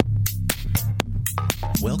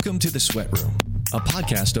Welcome to The Sweat Room, a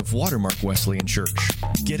podcast of Watermark Wesleyan Church.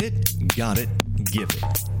 Get it, got it, give it.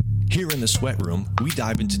 Here in The Sweat Room, we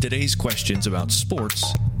dive into today's questions about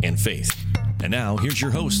sports and faith. And now, here's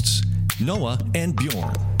your hosts, Noah and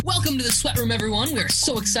Bjorn. Welcome to The Sweat Room, everyone. We are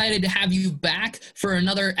so excited to have you back for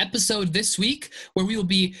another episode this week where we will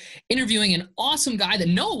be interviewing an awesome guy that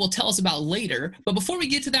Noah will tell us about later. But before we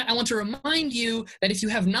get to that, I want to remind you that if you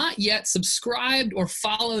have not yet subscribed or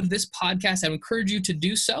followed this podcast, I encourage you to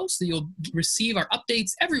do so you'll receive our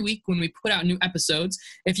updates every week when we put out new episodes.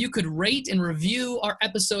 If you could rate and review our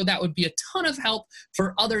episode, that would be a ton of help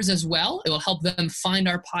for others as well. It will help them find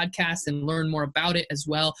our podcast and learn more about it as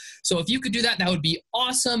well. So if you could do that, that would be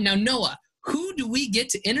awesome. Now, Noah, who do we get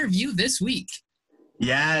to interview this week?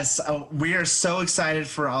 Yes, we are so excited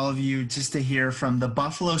for all of you just to hear from the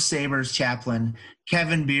Buffalo Sabres chaplain,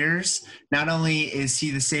 Kevin Beers. Not only is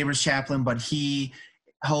he the Sabres chaplain, but he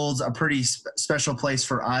holds a pretty special place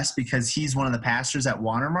for us because he's one of the pastors at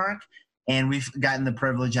Watermark, and we've gotten the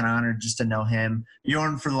privilege and honor just to know him.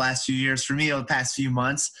 Bjorn for the last few years, for me the past few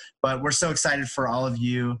months, but we're so excited for all of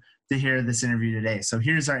you to hear this interview today. So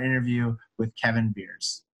here's our interview with Kevin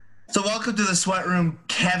Beers. So welcome to The Sweat Room,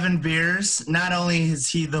 Kevin Beers. Not only is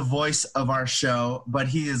he the voice of our show, but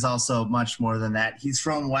he is also much more than that. He's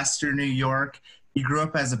from Western New York. He grew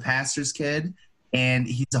up as a pastor's kid, and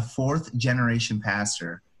he's a fourth-generation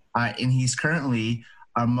pastor. And he's currently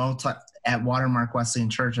at Watermark Wesleyan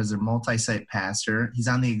Church as a multi-site pastor. He's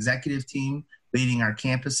on the executive team, leading our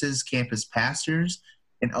campuses, campus pastors,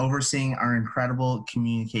 and overseeing our incredible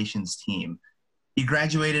communications team. He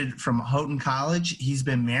graduated from Houghton College. He's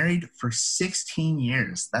been married for 16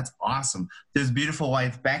 years. That's awesome. To his beautiful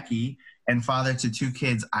wife, Becky, and father to two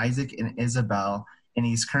kids, Isaac and Isabel. And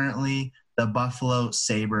he's currently the Buffalo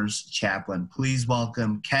Sabres chaplain. Please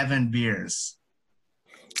welcome Kevin Beers.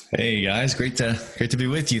 Hey, guys. Great to be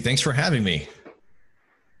with you. Thanks for having me.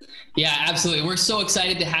 Yeah, absolutely. We're so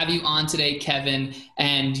excited to have you on today, Kevin.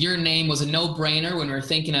 And your name was a no-brainer when we were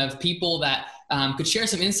thinking of people that could share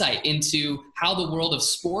some insight into how the world of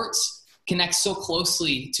sports connects so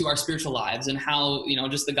closely to our spiritual lives and how,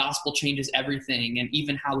 just the gospel changes everything, and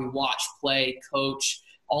even how we watch, play, coach,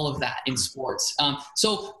 all of that in sports.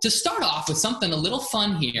 So to start off with something a little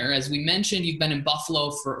fun here, as we mentioned, you've been in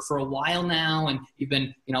Buffalo for a while now, and you've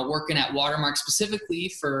been, working at Watermark specifically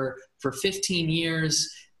for 15 years.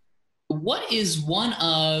 What is one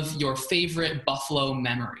of your favorite Buffalo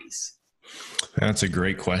memories? That's a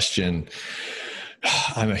great question.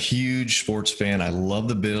 I'm a huge sports fan. I love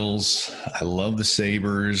the Bills. I love the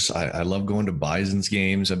Sabres. I love going to Bison's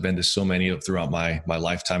games. I've been to so many throughout my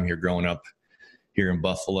lifetime here growing up here in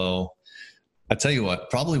Buffalo. I tell you what,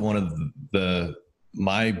 probably one of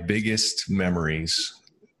my biggest memories,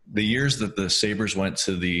 the years that the Sabres went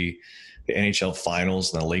to the NHL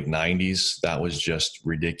finals in the late 90s, that was just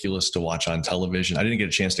ridiculous to watch on television. I didn't get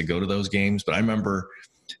a chance to go to those games, but I remember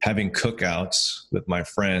having cookouts with my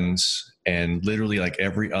friends, and literally like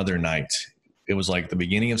every other night, it was like the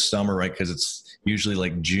beginning of summer, right? Because it's usually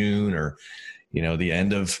like June or, the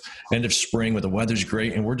end of spring where the weather's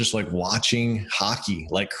great. And we're just like watching hockey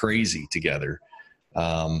like crazy together.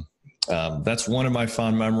 That's one of my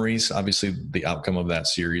fond memories. Obviously the outcome of that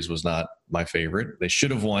series was not my favorite. They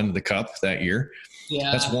should have won the cup that year.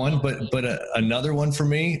 Yeah, that's one. But another one for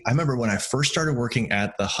me, I remember when I first started working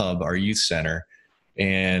at the Hub, our youth center,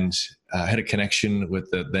 and I had a connection with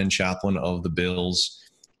the then chaplain of the Bills.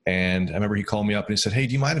 And I remember he called me up and he said, "Hey,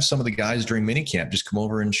 do you mind if some of the guys during minicamp just come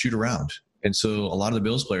over and shoot around?" And so a lot of the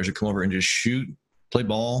Bills players would come over and just shoot, play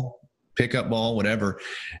ball, pick up ball, whatever.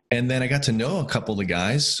 And then I got to know a couple of the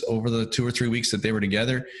guys over the 2 or 3 weeks that they were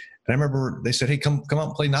together. And I remember they said, "Hey, come out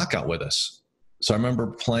and play knockout with us." So I remember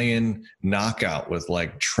playing knockout with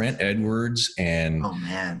like Trent Edwards and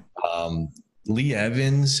Lee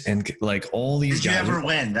Evans and like all these guys. Did you ever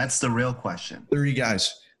win? That's the real question. 30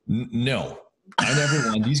 guys. No, I never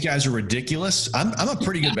won. These guys are ridiculous. I'm a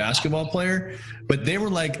pretty good basketball player, but they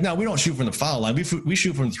were like, "No, we don't shoot from the foul line. We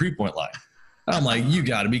shoot from the 3-point line." I'm like, "You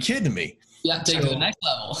got to be kidding me." Yeah, take it to the next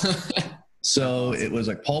level. So it was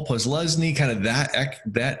like Paul Posluszny, kind of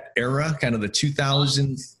that era, kind of the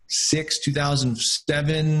 2006,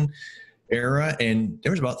 2007 era. And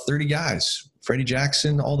there was about 30 guys. Freddie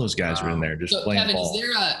Jackson, all those guys were in there just playing Kevin, ball.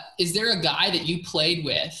 Is there a guy that you played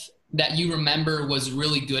with that you remember was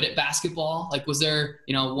really good at basketball? Like, was there,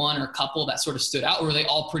 one or a couple that sort of stood out, or were they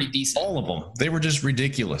all pretty decent? All of them. They were just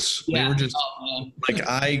ridiculous. Yeah. They were just like,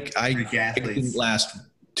 I didn't last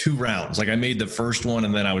 2 rounds. Like I made the first one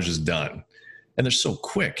and then I was just done. And they're so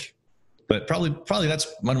quick. But probably that's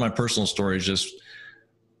one of my personal stories, just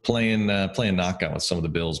playing knockout with some of the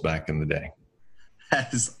Bills back in the day.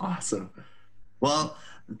 That is awesome. Well,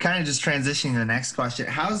 kind of just transitioning to the next question.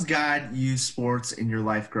 How's God used sports in your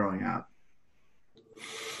life growing up?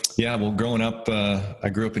 Yeah, well, growing up, I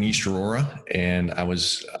grew up in East Aurora, and I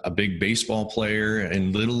was a big baseball player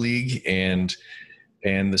in Little League. And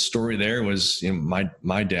the story there was,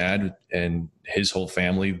 my dad and his whole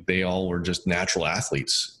family, they all were just natural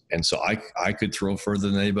athletes. And so I could throw further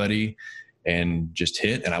than anybody and just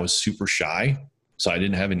hit. And I was super shy. So I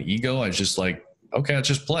didn't have an ego. I was just like, okay, I'll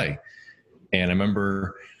just play. And I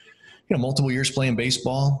remember, multiple years playing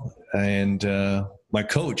baseball, and my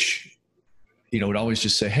coach, would always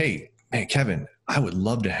just say, "Hey, man, Kevin, I would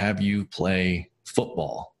love to have you play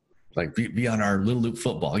football, like be on our little loop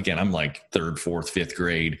football." Again, I'm like third, fourth, fifth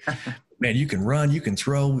grade. Man, you can run, you can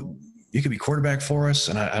throw, you could be quarterback for us.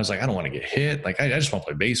 And I was like, I don't want to get hit. Like, I just want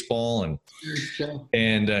to play baseball.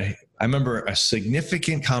 And I remember a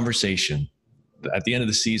significant conversation at the end of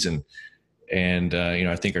the season. And,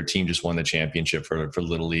 I think our team just won the championship for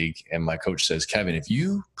Little League. And my coach says, "Kevin, if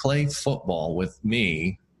you play football with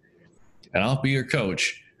me and I'll be your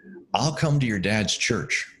coach, I'll come to your dad's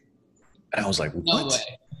church." And I was like, "What?" No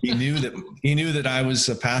way. He knew that I was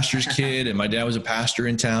a pastor's kid, and my dad was a pastor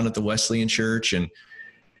in town at the Wesleyan church.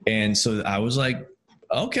 And so I was like,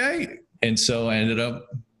 okay. And so I ended up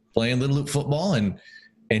playing Little League football, and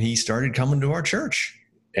he started coming to our church.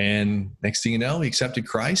 And next thing you know, he accepted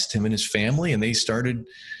Christ, him and his family, and they started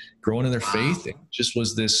growing in their faith. It just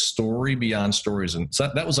was this story beyond stories. And so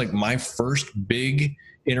that was like my first big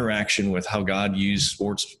interaction with how God used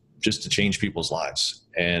sports just to change people's lives.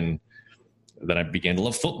 And then I began to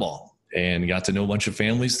love football and got to know a bunch of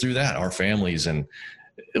families through that, our families. And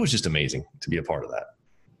it was just amazing to be a part of that.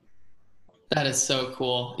 That is so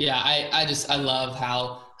cool. Yeah. I love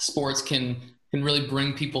how sports can really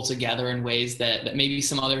bring people together in ways that maybe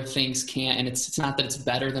some other things can't. And it's not that it's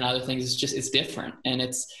better than other things. It's just, it's different. And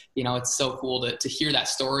it's, it's so cool to hear that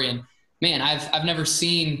story. And man, I've never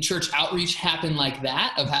seen church outreach happen like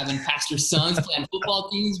that, of having pastor sons playing football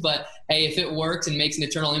teams, but hey, if it works and makes an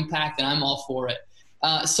eternal impact, then I'm all for it.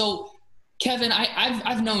 So Kevin,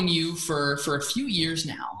 I've known you for a few years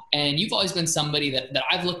now, and you've always been somebody that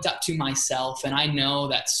I've looked up to myself. And I know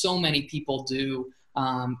that so many people do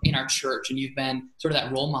in our church, and you've been sort of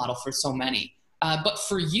that role model for so many. But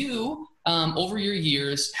for you, over your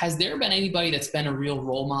years, has there been anybody that's been a real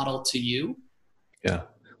role model to you? Yeah.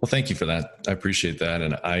 Well, thank you for that. I appreciate that.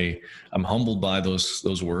 And I'm humbled by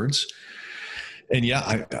those words. And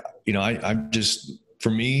yeah, I'm just, for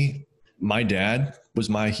me, my dad was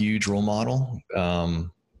my huge role model.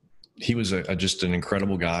 He was just an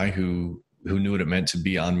incredible guy who knew what it meant to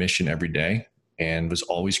be on mission every day, and was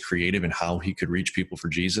always creative in how he could reach people for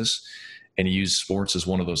Jesus. And he used sports as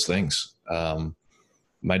one of those things.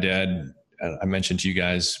 My dad, I mentioned to you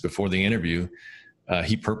guys before the interview,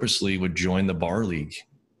 he purposely would join the bar league,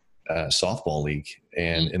 softball league,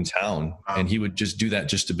 and in town. And he would just do that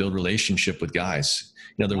just to build relationship with guys.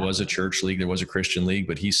 There was a church league, there was a Christian league,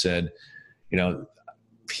 but he said,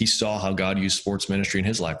 he saw how God used sports ministry in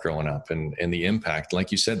his life growing up, and the impact,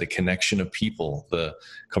 like you said, the connection of people, the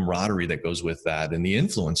camaraderie that goes with that, and the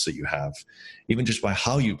influence that you have, even just by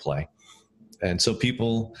how you play. And so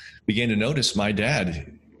people began to notice my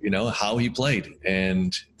dad, how he played,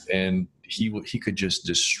 and he could just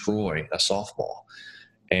destroy a softball,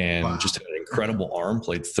 and just had an incredible arm,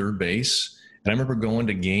 played third base. And I remember going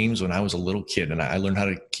to games when I was a little kid, and I learned how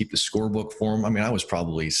to keep the scorebook for him. I mean, I was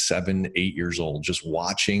probably 7, 8 years old, just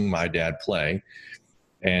watching my dad play,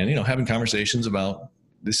 and, having conversations about,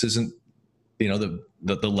 this isn't,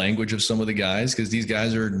 the language of some of the guys, because these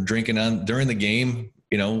guys are drinking on during the game,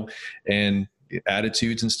 and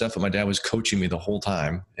attitudes and stuff. And my dad was coaching me the whole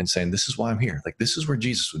time and saying, "This is why I'm here. Like, this is where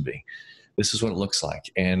Jesus would be. This is what it looks like."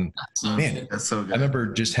 And man, that's so good. I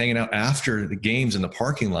remember just hanging out after the games in the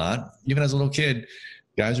parking lot, even as a little kid.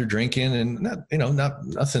 Guys are drinking, and not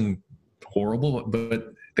nothing horrible,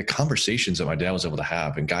 but the conversations that my dad was able to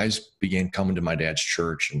have, and guys began coming to my dad's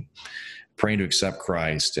church and praying to accept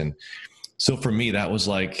Christ. And so for me, that was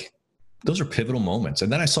like, those are pivotal moments.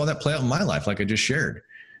 And then I saw that play out in my life, like I just shared.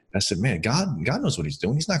 I said, man, God knows what he's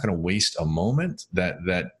doing. He's not going to waste a moment.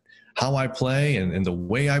 That how I play and the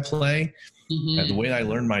way I play, and the way I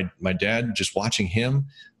learned my dad, just watching him,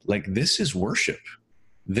 like, this is worship.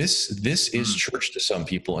 This is church to some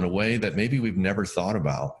people in a way that maybe we've never thought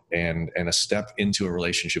about, and a step into a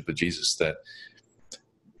relationship with Jesus that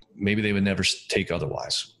maybe they would never take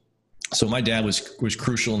otherwise. So my dad was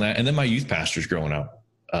crucial in that. And then my youth pastors growing up,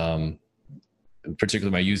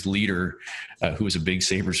 particularly my youth leader, who was a big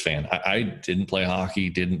Sabres fan. I didn't play hockey,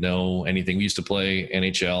 didn't know anything. We used to play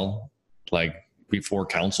NHL, like before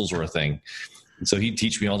councils were a thing. And so he'd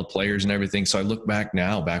teach me all the players and everything. So I look back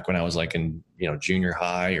now, back when I was like in, junior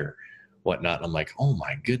high or whatnot, and I'm like, oh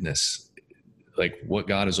my goodness, like what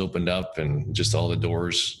God has opened up and just all the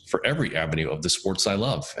doors for every avenue of the sports I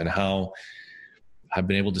love, and how I've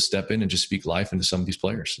been able to step in and just speak life into some of these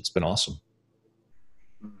players. It's been awesome.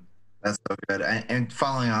 That's so good. And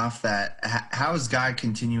following off that, how is God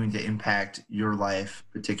continuing to impact your life,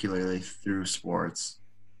 particularly through sports?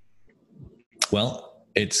 Well,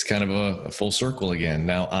 it's kind of a full circle again.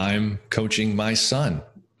 Now I'm coaching my son.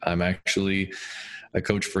 I'm actually a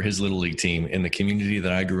coach for his little league team in the community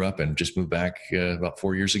that I grew up in. Just moved back about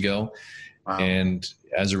 4 years ago. Wow. And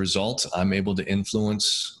as a result, I'm able to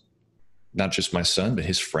influence not just my son, but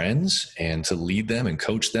his friends, and to lead them and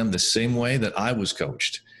coach them the same way that I was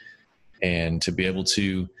coached, and to be able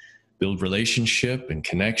to build relationship and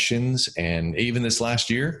connections. And even this last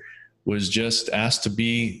year was just asked to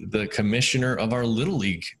be the commissioner of our little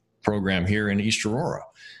league program here in East Aurora.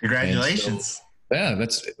 Congratulations.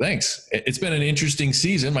 Thanks. It's been an interesting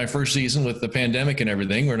season, my first season with the pandemic and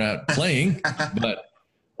everything. We're not playing, but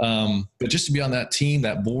just to be on that team,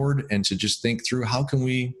 that board, and to just think through how can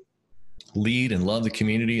we lead and love the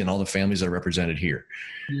community and all the families that are represented here.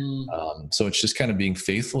 So it's just kind of being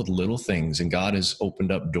faithful with little things, and God has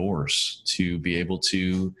opened up doors to be able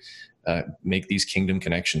to make these kingdom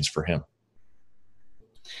connections for him.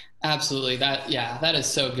 Absolutely. That is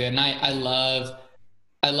so good. And I love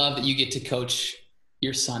that you get to coach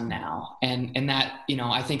your son now. And that,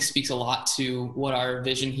 I think speaks a lot to what our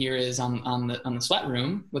vision here is on the Sweat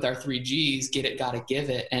Room with our 3 Gs: get it, gotta give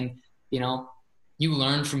it. And, you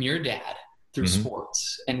learned from your dad through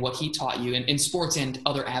sports and what he taught you in sports and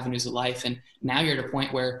other avenues of life. And now you're at a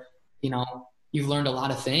point where, you've learned a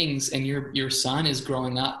lot of things, and your son is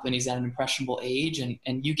growing up and he's at an impressionable age,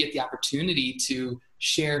 and you get the opportunity to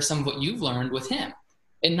share some of what you've learned with him.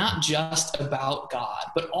 And not just about God,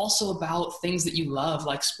 but also about things that you love,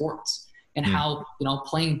 like sports, and how,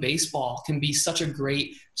 playing baseball can be such a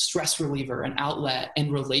great stress reliever and outlet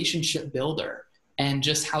and relationship builder, and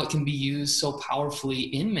just how it can be used so powerfully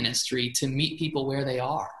in ministry to meet people where they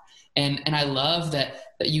are. And I love that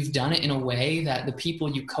you've done it in a way that the people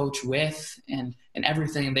you coach with and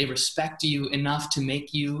everything, they respect you enough to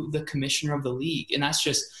make you the commissioner of the league. And that's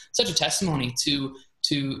just such a testimony to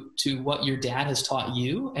what your dad has taught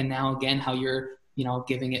you, and now again how you're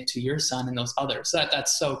giving it to your son and those others. So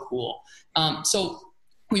that's so cool. So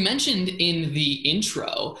we mentioned in the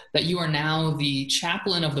intro that you are now the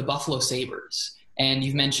chaplain of the Buffalo Sabres, and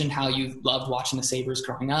you've mentioned how you've loved watching the Sabres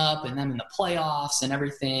growing up and them in the playoffs and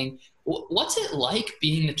everything. What's it like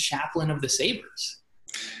being the chaplain of the Sabres?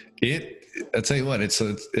 I'll tell you what,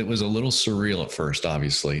 it was a little surreal at first,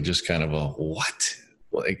 obviously, just kind of a what?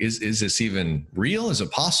 Like, is this even real? Is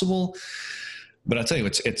it possible? But I'll tell you,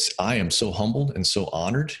 I am so humbled and so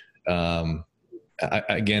honored.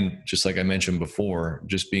 Again, just like I mentioned before,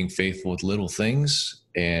 just being faithful with little things,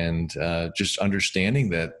 and just understanding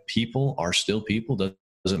that people are still people.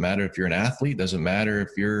 Doesn't matter if you're an athlete, doesn't matter if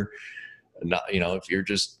you're not, if you're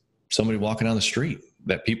just somebody walking down the street,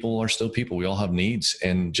 that people are still people. We all have needs,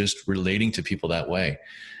 and just relating to people that way.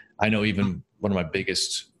 I know even one of my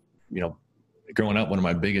biggest, growing up, one of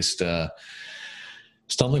my biggest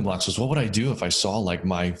stumbling blocks was, what would I do if I saw like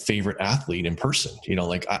my favorite athlete in person?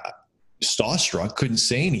 Starstruck, couldn't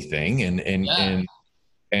say anything,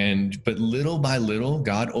 but little by little,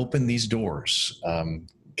 God opened these doors,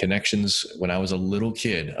 connections when I was a little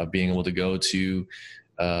kid, of being able to go to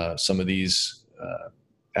some of these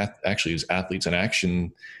actually it was athletes in action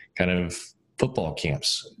kind of football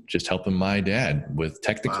camps, just helping my dad with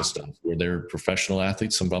technical stuff, where they're professional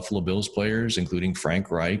athletes, some Buffalo Bills players, including Frank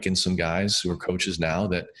Reich and some guys who are coaches now,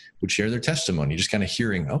 that would share their testimony, just kind of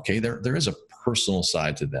hearing, okay, there is a personal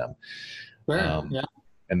side to them. Sure.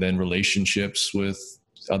 And then relationships with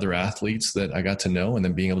other athletes that I got to know, and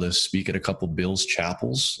then being able to speak at a couple Bills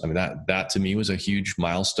chapels. I mean, that to me was a huge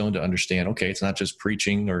milestone to understand, okay, it's not just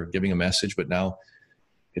preaching or giving a message, but now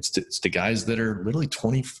it's the guys that are literally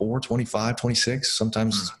 24, 25, 26,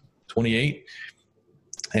 sometimes 28.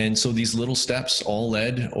 And so these little steps all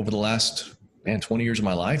led over the last 20 years of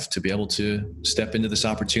my life to be able to step into this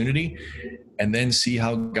opportunity, and then see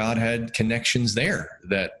how God had connections there,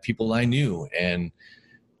 that people I knew, and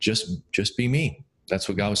just be me. That's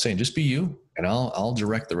what God was saying. Just be you, and I'll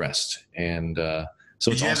direct the rest. And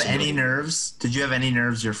so did you have any nerves? Did you have any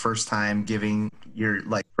nerves your first time giving your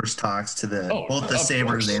first talks to both the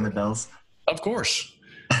Sabres and the Bills? Of course.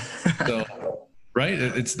 So, right.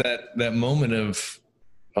 It's that moment of,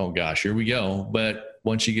 oh gosh, here we go. But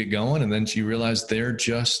once you get going, and then you realize they're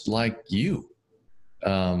just like you.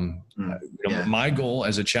 My goal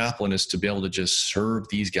as a chaplain is to be able to just serve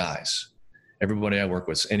these guys, everybody I work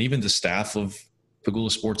with, and even the staff of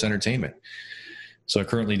Pagula Sports Entertainment. So I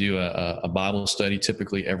currently do a Bible study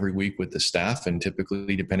typically every week with the staff, and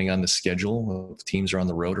typically, depending on the schedule, if teams are on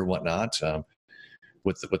the road or whatnot,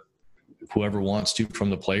 with whoever wants to from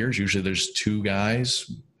the players. Usually there's 2 guys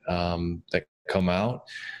that come out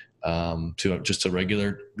to just a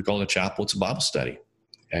regular, we call it a chapel. It's a Bible study.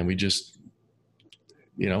 And we just,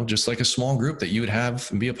 just like a small group that you would have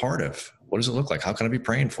and be a part of. What does it look like? How can I be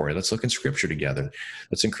praying for you? Let's look in scripture together.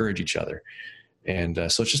 Let's encourage each other. And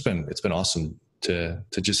so it's been awesome to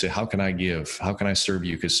just say, how can I give? How can I serve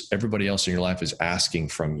you? Because everybody else in your life is asking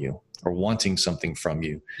from you or wanting something from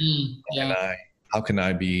you. And how can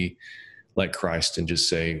I be like Christ and just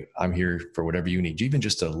say, I'm here for whatever you need, even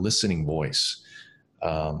just a listening voice.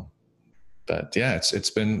 But yeah, it's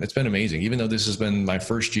been amazing. Even though this has been my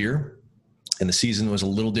first year and the season was a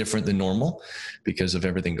little different than normal because of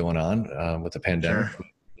everything going on with the pandemic.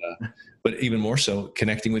 Sure. But even more so,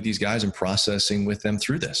 connecting with these guys and processing with them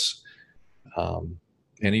through this, and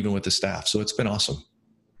even with the staff. So it's been awesome.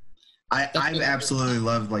 I've absolutely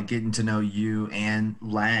loved getting to know you and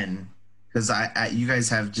Len, because you guys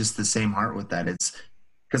have just the same heart with that. It's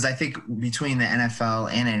because I think between the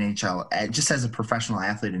NFL and NHL, just as a professional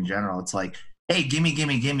athlete in general, it's like, hey, gimme,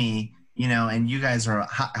 and you guys are,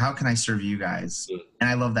 how can I serve you guys? And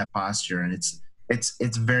I love that posture, and it's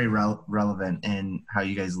very relevant in how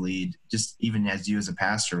you guys lead, just even as you as a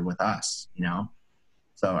pastor with us,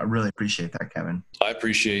 So I really appreciate that, Kevin. I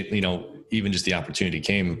appreciate, even just the opportunity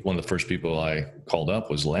came. One of the first people I called up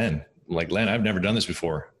was Len. I'm like, Len, I've never done this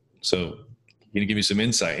before. So you need to give me some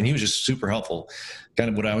insight. And he was just super helpful.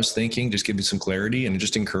 Kind of what I was thinking, just give me some clarity and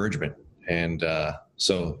just encouragement. And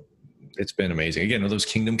so it's been amazing. Again, those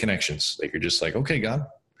kingdom connections that you're just like, okay, God,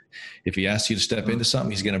 if he asks you to step into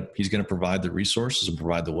something, he's gonna provide the resources and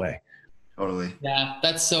provide the way. Totally. Yeah,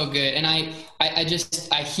 that's so good. And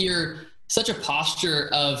I hear such a posture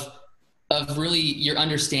of really your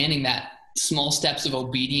understanding that small steps of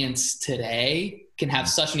obedience today can have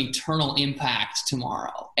such an eternal impact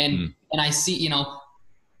tomorrow. And I see,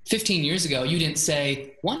 15 years ago, you didn't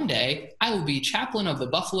say, one day I will be chaplain of the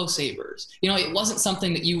Buffalo Sabres. It wasn't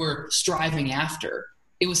something that you were striving after.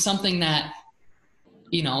 It was something that,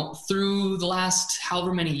 through the last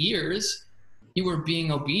however many years, you were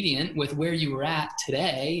being obedient with where you were at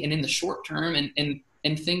today and in the short term,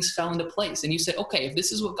 and things fell into place. And you said, okay, if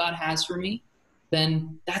this is what God has for me,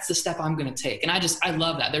 then that's the step I'm going to take. And I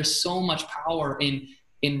love that. There's so much power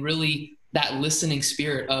in really that listening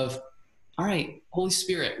spirit of, all right, Holy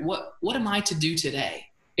Spirit, what am I to do today?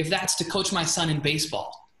 If that's to coach my son in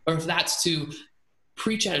baseball, or if that's to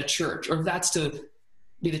preach at a church, or if that's to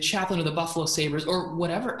be the chaplain of the Buffalo Sabres, or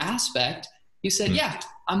whatever aspect, you said, yeah,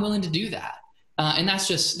 I'm willing to do that. And that's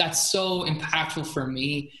so impactful for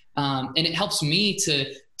me. And it helps me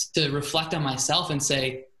to reflect on myself and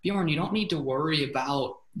say, Bjorn, you don't need to worry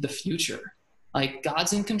about the future. Like,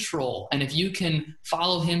 God's in control. And if you can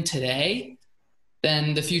follow him today,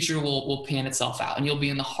 then the future will pan itself out and you'll be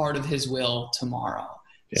in the heart of his will tomorrow.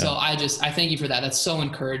 Yeah. So I thank you for that. That's so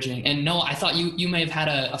encouraging. And Noah, I thought you may have had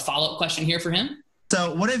a follow-up question here for him.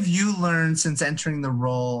 So what have you learned since entering the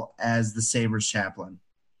role as the Sabres chaplain?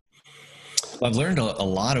 I've learned a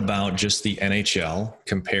lot about just the NHL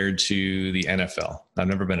compared to the NFL. I've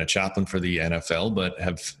never been a chaplain for the NFL, but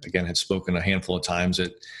have spoken a handful of times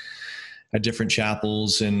at different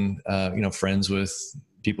chapels and, friends with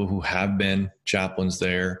people who have been chaplains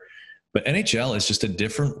there. But NHL is just the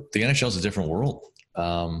NHL is a different world.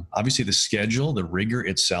 Obviously the schedule, the rigor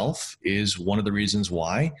itself is one of the reasons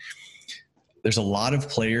why. There's a lot of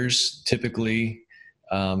players typically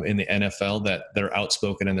in the NFL that are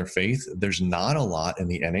outspoken in their faith. There's not a lot in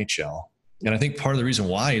the NHL. And I think part of the reason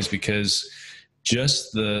why is because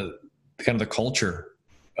just the kind of the culture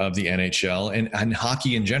of the NHL and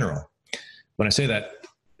hockey in general. When I say that,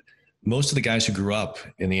 most of the guys who grew up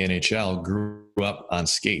in the NHL grew up on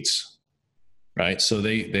skates, right? So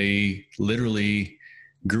they literally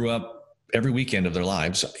grew up every weekend of their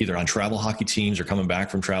lives, either on travel hockey teams or coming back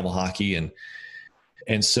from travel hockey.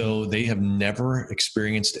 And so they have never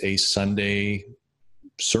experienced a Sunday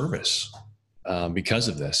service because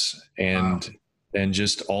of this, and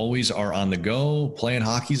just always are on the go. Playing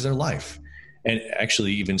hockey's their life, and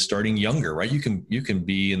actually even starting younger, right? You can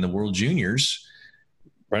be in the World Juniors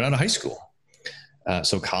right out of high school,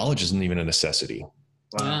 so college isn't even a necessity.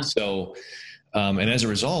 Wow. So, and as a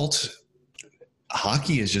result,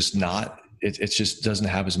 hockey is just not. It just doesn't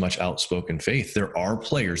have as much outspoken faith. There are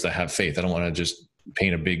players that have faith. I don't want to just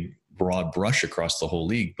paint a big broad brush across the whole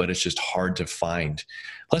league, but it's just hard to find.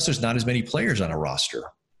 Plus, there's not as many players on a roster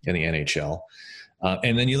in the NHL.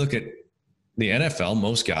 And then you look at the NFL,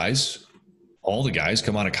 most guys, all the guys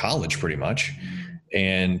come out of college pretty much,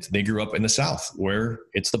 and they grew up in the South where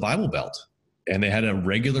it's the Bible Belt. And they had a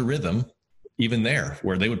regular rhythm even there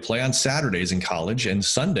where they would play on Saturdays in college, and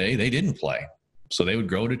Sunday they didn't play. So they would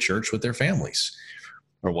go to church with their families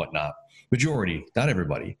or whatnot. Majority, not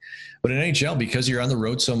everybody. But in NHL, because you're on the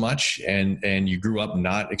road so much and you grew up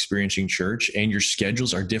not experiencing church and your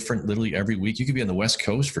schedules are different literally every week. You could be on the West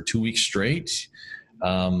Coast for 2 weeks straight.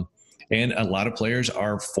 And a lot of players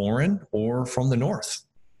are foreign or from the North.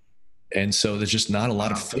 And so there's just not a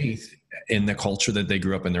lot of faith in the culture that they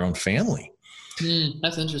grew up in their own family.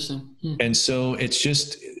 That's interesting. And so it's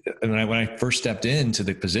just, when I first stepped into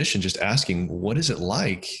the position, just asking, what is it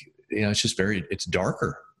like? It's just it's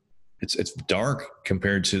darker. It's dark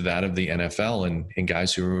compared to that of the NFL and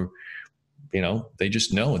guys who are, they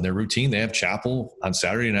just know in their routine, they have chapel on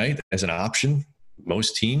Saturday night as an option.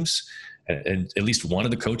 Most teams, and at least one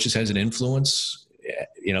of the coaches has an influence,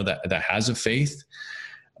 that has a faith,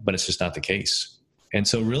 but it's just not the case. And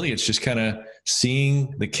so really it's just kind of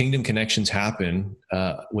seeing the kingdom connections happen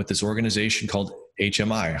with this organization called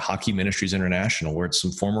HMI, Hockey Ministries International, where it's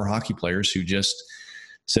some former hockey players who just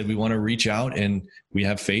said, we want to reach out and we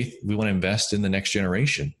have faith. We want to invest in the next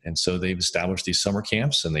generation. And so they've established these summer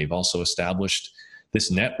camps, and they've also established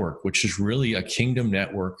this network, which is really a kingdom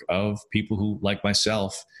network of people who, like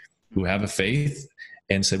myself, who have a faith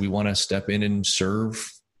and said, we want to step in and serve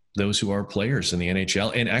those who are players in the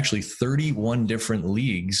NHL, and actually 31 different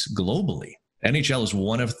leagues globally. NHL is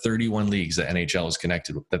one of 31 leagues that the NHL is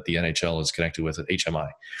connected with at HMI.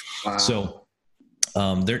 Wow. So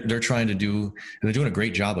they're trying to do, and they're doing a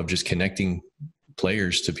great job of just connecting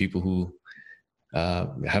players to people who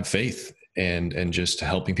have faith and just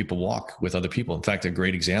helping people walk with other people. In fact, a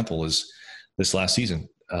great example is this last season.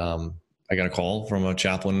 I got a call from a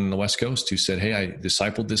chaplain in the West Coast who said, hey, I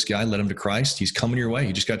discipled this guy, led him to Christ. He's coming your way.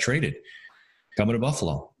 He just got traded, coming to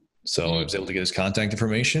Buffalo. So I was able to get his contact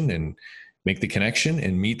information and make the connection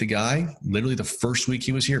and meet the guy literally the first week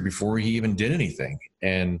he was here before he even did anything,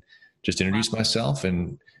 and just introduced myself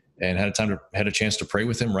and had a chance to pray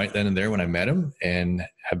with him right then and there when I met him, and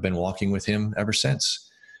have been walking with him ever since.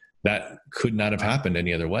 That could not have happened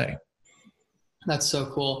any other way. That's so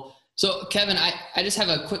cool. So Kevin, I just have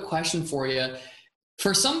a quick question for you.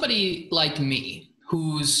 For somebody like me,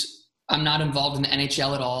 I'm not involved in the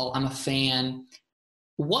NHL at all, I'm a fan,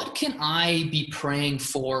 what can I be praying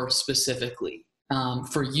for specifically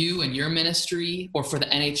for you and your ministry, or for the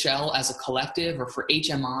NHL as a collective, or for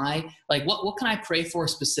HMI? Like what can I pray for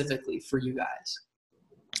specifically for you guys?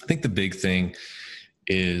 I think the big thing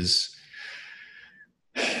is,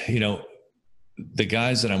 the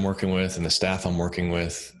guys that I'm working with and the staff I'm working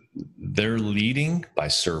with, they're leading by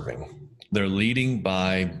serving. They're leading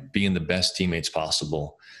by being the best teammates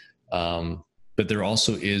possible. But there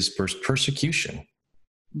also is persecution.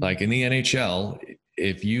 Like in the NHL,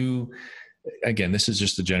 again, this is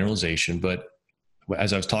just a generalization, but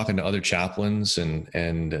as I was talking to other chaplains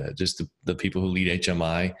and just the people who lead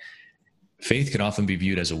HMI, faith can often be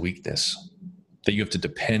viewed as a weakness, that you have to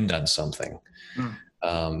depend on something.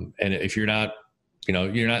 And if you're not,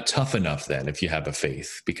 you're not tough enough then if you have a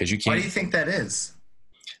faith, because you can't. Why do you think that is?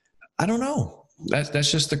 I don't know.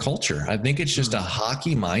 That's just the culture. I think it's just a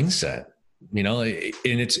hockey mindset, and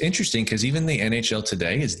it's interesting because even the NHL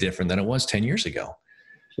today is different than it was 10 years ago.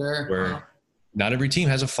 Sure. Where not every team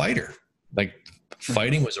has a fighter. Like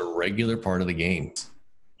fighting was a regular part of the game.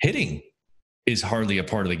 Hitting is hardly a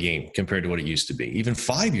part of the game compared to what it used to be, even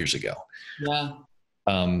 5 years ago. Yeah.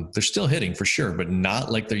 They're still hitting for sure, but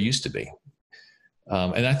not like there used to be.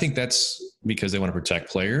 And I think that's because they want to protect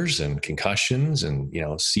players and concussions and,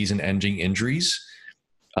 season-ending injuries.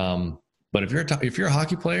 But if you're a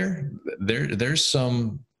hockey player, there is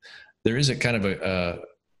a kind of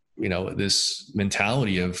this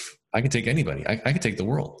mentality of, I can take anybody. I can take the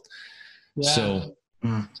world. Yeah. So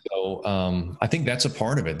I think that's a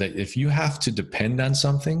part of it, that if you have to depend on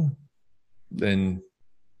something, then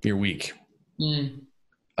you're weak.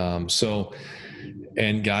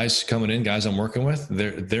 And guys coming in, guys I'm working with,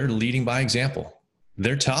 they're leading by example.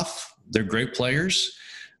 They're tough. They're great players.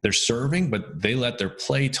 They're serving, but they let their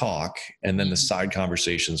play talk, and then the side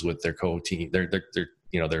conversations with their co-team, their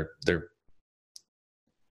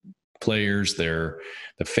players, the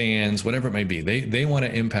fans, whatever it may be. They want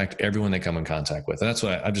to impact everyone they come in contact with. And that's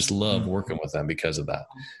why I just love working with them, because of that.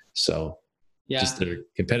 So just their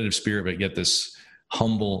competitive spirit, but yet this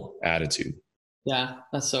humble attitude. Yeah,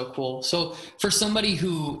 that's so cool. So for somebody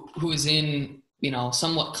who is in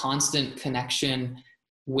somewhat constant connection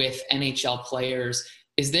with NHL players,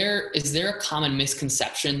 is there a common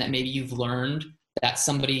misconception that maybe you've learned that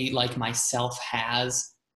somebody like myself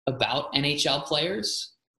has about NHL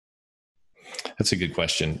players? That's a good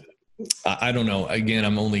question. I don't know. Again,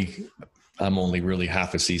 I'm only really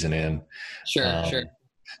half a season in. Sure.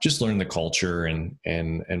 Just learn the culture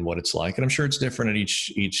and what it's like. And I'm sure it's different at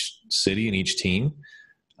each city and each team.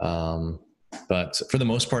 But for the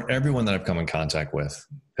most part, everyone that I've come in contact with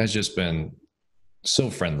has just been so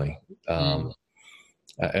friendly.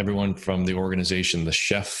 Everyone from the organization, the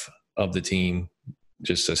chef of the team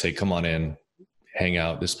just says, "Hey, come on in, hang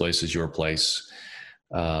out. This place is your place."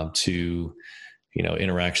 To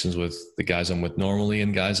interactions with the guys I'm with normally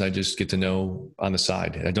and guys I just get to know on the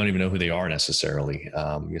side. I don't even know who they are necessarily.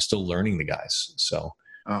 You're still learning the guys. So.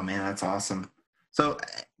 Oh man, that's awesome. So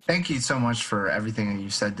thank you so much for everything that you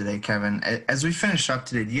said today, Kevin. As we finish up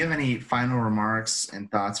today, do you have any final remarks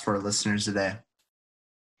and thoughts for our listeners today?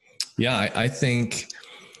 Yeah, I think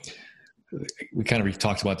we kind of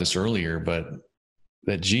talked about this earlier, but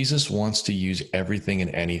that Jesus wants to use everything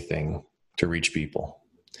and anything to reach people.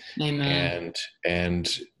 Amen. And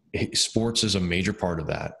sports is a major part of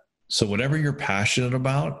that. So whatever you're passionate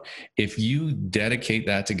about, if you dedicate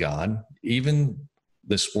that to God, even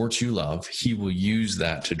the sports you love, he will use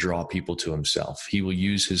that to draw people to himself. He will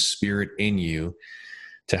use his spirit in you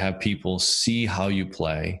to have people see how you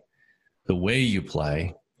play, the way you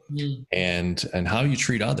play, and how you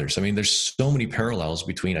treat others. I mean, there's so many parallels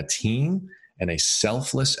between a team and a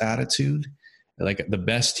selfless attitude. Like the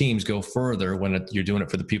best teams go further when you're doing it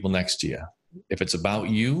for the people next to you. If it's about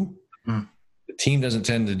you, the team doesn't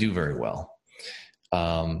tend to do very well.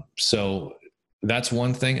 So that's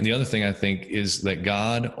one thing. And the other thing I think is that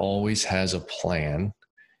God always has a plan,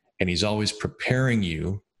 and he's always preparing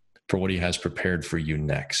you for what he has prepared for you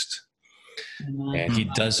next. And he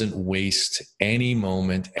doesn't waste any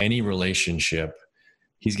moment, any relationship.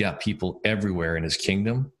 He's got people everywhere in his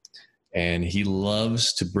kingdom. And he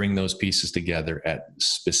loves to bring those pieces together at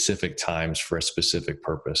specific times for a specific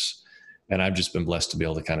purpose. And I've just been blessed to be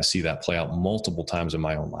able to kind of see that play out multiple times in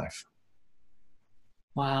my own life.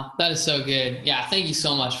 Wow, that is so good. Yeah, thank you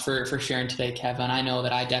so much for sharing today, Kevin. I know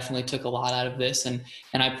that I definitely took a lot out of this, and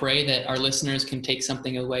I pray that our listeners can take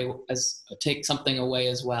something away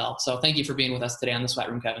as well. So thank you for being with us today on the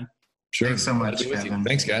Sweat Room, Kevin. Sure. Thanks so much, Kevin.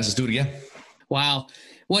 Thanks, guys. Let's do it again. Wow.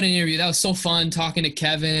 What an interview. That was so fun talking to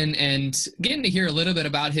Kevin and getting to hear a little bit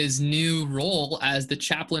about his new role as the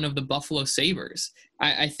chaplain of the Buffalo Sabres.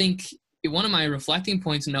 I think one of my reflecting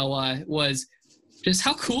points, Noah, was just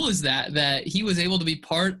how cool is that he was able to be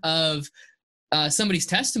part of somebody's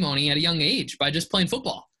testimony at a young age by just playing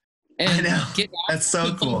football. And I know. That's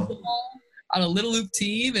so cool. On a Little Loop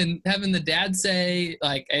team and having the dad say,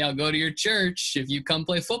 like, "Hey, I'll go to your church if you come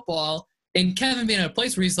play football." And Kevin being at a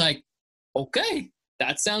place where he's like, "Okay,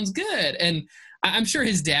 that sounds good." And I'm sure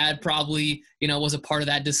his dad probably, was a part of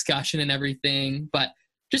that discussion and everything. But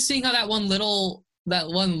just seeing how that one little,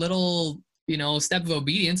 step of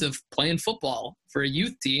obedience of playing football for a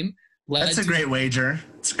youth team. That's a great wager.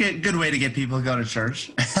 It's a good way to get people to go to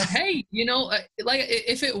church. Hey, like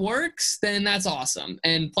if it works, then that's awesome.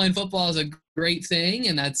 And playing football is a great thing.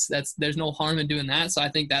 And there's no harm in doing that. So I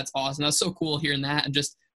think that's awesome. That's so cool hearing that. And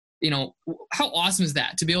just, how awesome is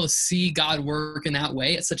that to be able to see God work in that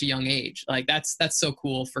way at such a young age? Like that's so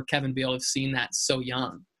cool for Kevin to be able to have seen that so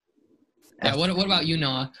young. Yeah. What about you,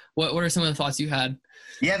 Noah? What are some of the thoughts you had?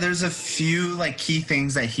 Yeah, there's a few key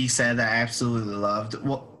things that he said that I absolutely loved.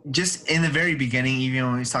 Well, just in the very beginning, even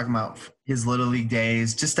when he was talking about his Little League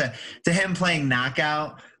days, just to him playing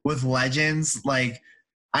knockout with legends,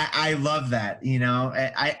 I love that.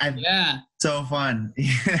 Yeah, so fun.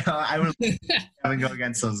 I would have to go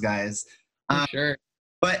against those guys. Sure.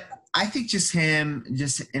 But I think just him,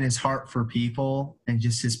 just in his heart for people and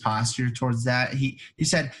just his posture towards that, he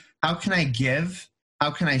said, "How can I give? How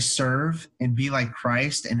can I serve and be like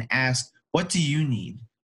Christ and ask, what do you need?"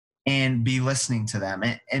 And be listening to them.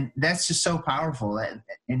 And that's just so powerful.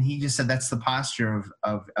 And he just said that's the posture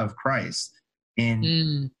of Christ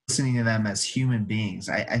in listening to them as human beings.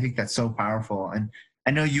 I think that's so powerful. And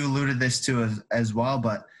I know you alluded this to as well,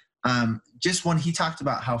 but just when he talked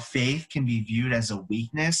about how faith can be viewed as a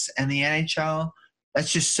weakness in the NHL,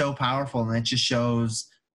 that's just so powerful. And it just shows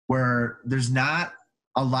where there's not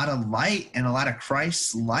a lot of light and a lot of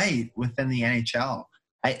Christ's light within the NHL.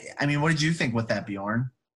 I mean, what did you think with that,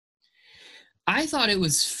 Bjorn? I thought it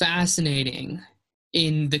was fascinating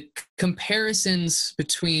in the comparisons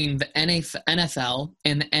between the NFL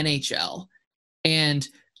and the NHL, and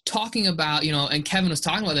talking about, and Kevin was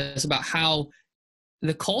talking about this, about how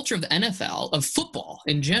the culture of the NFL, of football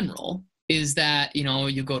in general, is that,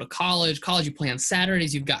 you go to college, you play on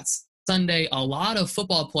Saturdays, you've got Sunday. A lot of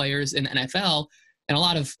football players in the NFL and a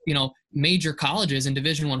lot of, major colleges in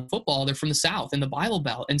Division I football, they're from the South and the Bible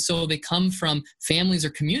Belt. And so they come from families or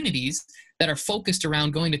communities that are focused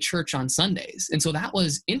around going to church on Sundays. And so that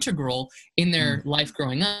was integral in their life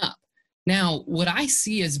growing up. Now, what I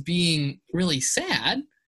see as being really sad,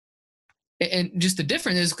 and just the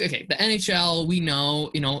difference is, okay, the NHL, we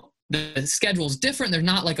know, the schedule is different. They're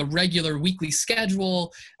not like a regular weekly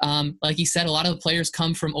schedule. Like he said, a lot of the players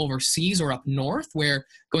come from overseas or up north where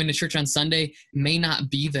going to church on Sunday may not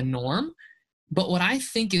be the norm. But what I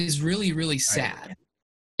think is really, really sad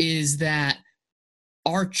is that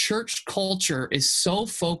our church culture is so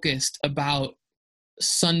focused about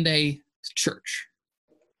Sunday church.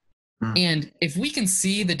 And if we can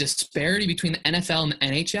see the disparity between the NFL and the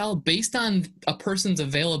NHL based on a person's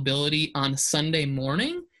availability on Sunday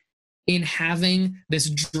morning, in having this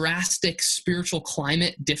drastic spiritual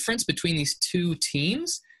climate difference between these two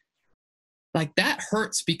teams, like that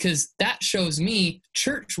hurts, because that shows me,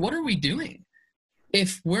 church, what are we doing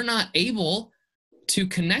if we're not able to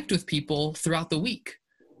connect with people throughout the week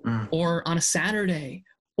or on a Saturday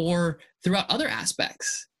or throughout other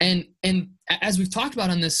aspects? And as we've talked about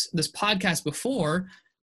on this podcast before,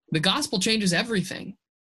 the gospel changes everything.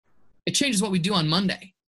 It changes what we do on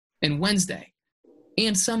Monday and Wednesday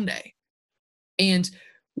and Sunday. And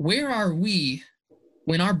where are we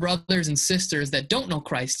when our brothers and sisters that don't know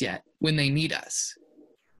Christ yet, when they need us?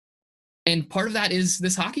 And part of that is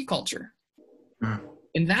this hockey culture.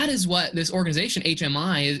 And that is what this organization,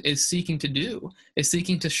 HMI, is seeking to do, is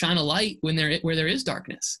seeking to shine a light where there is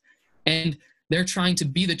darkness. And they're trying to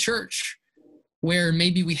be the church where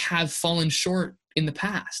maybe we have fallen short in the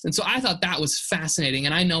past. And so I thought that was fascinating.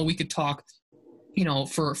 And I know we could talk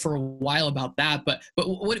for a while about that, but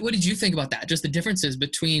what did you think about that? Just the differences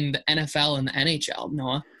between the NFL and the NHL,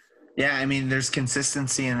 Noah? Yeah, I mean, there's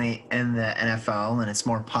consistency in the NFL, and it's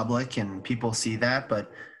more public, and people see that.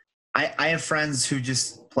 But I have friends who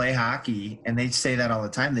just play hockey, and they say that all the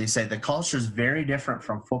time. They say the culture is very different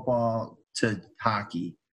from football to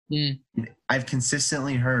hockey. I've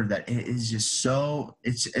consistently heard that it is just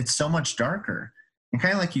it's so much darker. And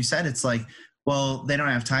kind of like you said, it's like, well, they don't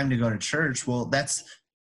have time to go to church. Well,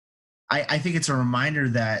 I think it's a reminder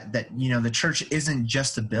that the church isn't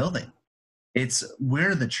just a building.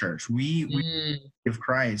 We're the church. We give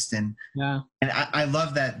Christ. And I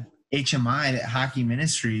love that HMI, that Hockey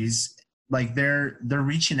Ministries, like they're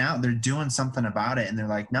reaching out, they're doing something about it. And they're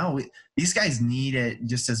like, no, these guys need it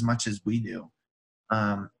just as much as we do.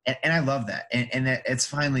 And I love that. And it's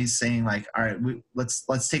finally saying like, all right,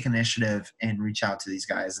 let's take initiative and reach out to these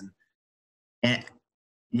guys. And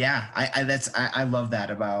yeah, I love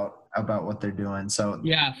that about what they're doing. So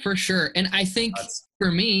yeah, for sure. And I think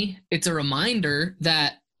for me, it's a reminder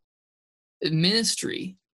that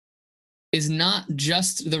ministry is not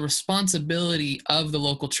just the responsibility of the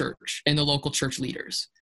local church and the local church leaders.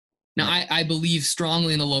 Now, I believe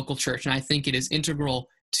strongly in the local church, and I think it is integral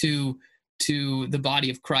to the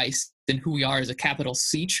body of Christ and who we are as a capital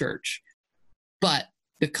C church. But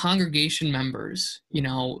the congregation members,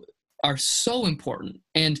 are so important.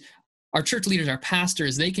 And our church leaders, our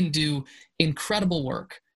pastors, they can do incredible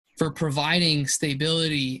work for providing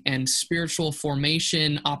stability and spiritual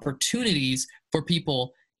formation opportunities for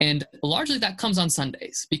people. And largely that comes on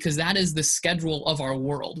Sundays, because that is the schedule of our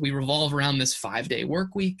world. We revolve around this 5-day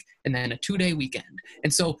work week and then a 2-day weekend.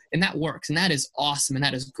 And that works, and that is awesome, and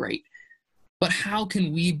that is great. But how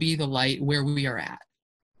can we be the light where we are at?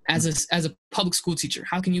 As a public school teacher,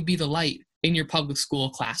 how can you be the light in your public school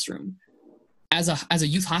classroom? As a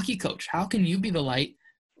youth hockey coach, how can you be the light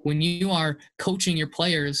when you are coaching your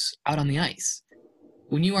players out on the ice?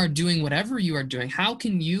 When you are doing whatever you are doing, how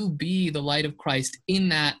can you be the light of Christ in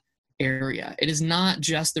that area? It is not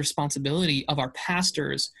just the responsibility of our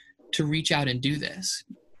pastors to reach out and do this.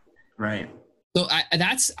 Right. So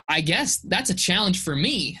I guess that's a challenge for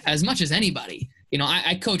me as much as anybody.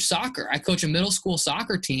 I coach soccer. I coach a middle school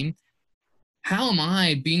soccer team. How am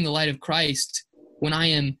I being the light of Christ when I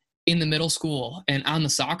am in the middle school and on the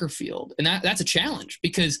soccer field? And that's a challenge,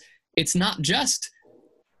 because it's not just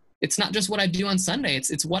what I do on Sunday.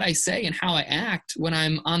 It's what I say and how I act when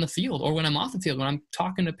I'm on the field or when I'm off the field, when I'm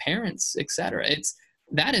talking to parents, etc.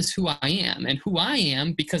 That is who I am, and who I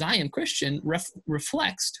am, because I am Christian,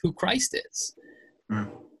 reflects who Christ is.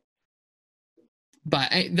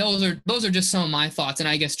 But those are just some of my thoughts, and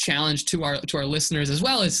I guess challenge to our listeners as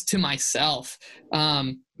well as to myself.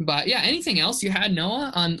 But yeah, anything else you had,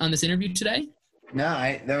 Noah, on this interview today? No,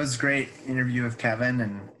 that was a great interview with Kevin,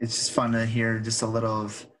 and it's just fun to hear just a little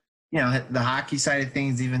of, the hockey side of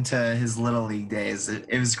things, even to his little league days.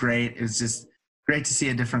 It was great. It was just great to see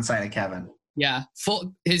a different side of Kevin. Yeah,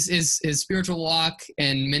 his spiritual walk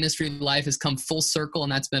and ministry life has come full circle,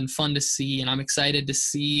 and that's been fun to see. And I'm excited to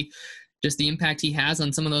see just the impact he has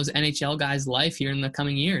on some of those NHL guys' life here in the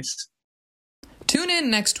coming years. Tune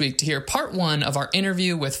in next week to hear part 1 of our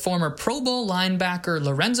interview with former Pro Bowl linebacker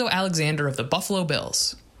Lorenzo Alexander of the Buffalo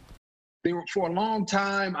Bills. For a long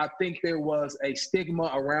time, I think there was a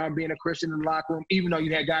stigma around being a Christian in the locker room, even though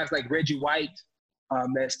you had guys like Reggie White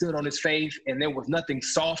that stood on his faith, and there was nothing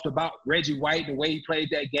soft about Reggie White, the way he played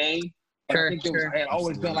that game. Sure, I think there had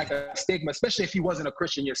always been like a stigma, especially if you wasn't a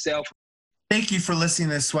Christian yourself. Thank you for listening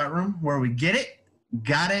to the Sweat Room, where we get it,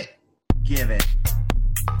 got it, give it.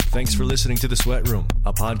 Thanks for listening to The Sweat Room,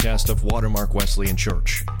 a podcast of Watermark Wesleyan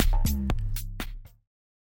Church.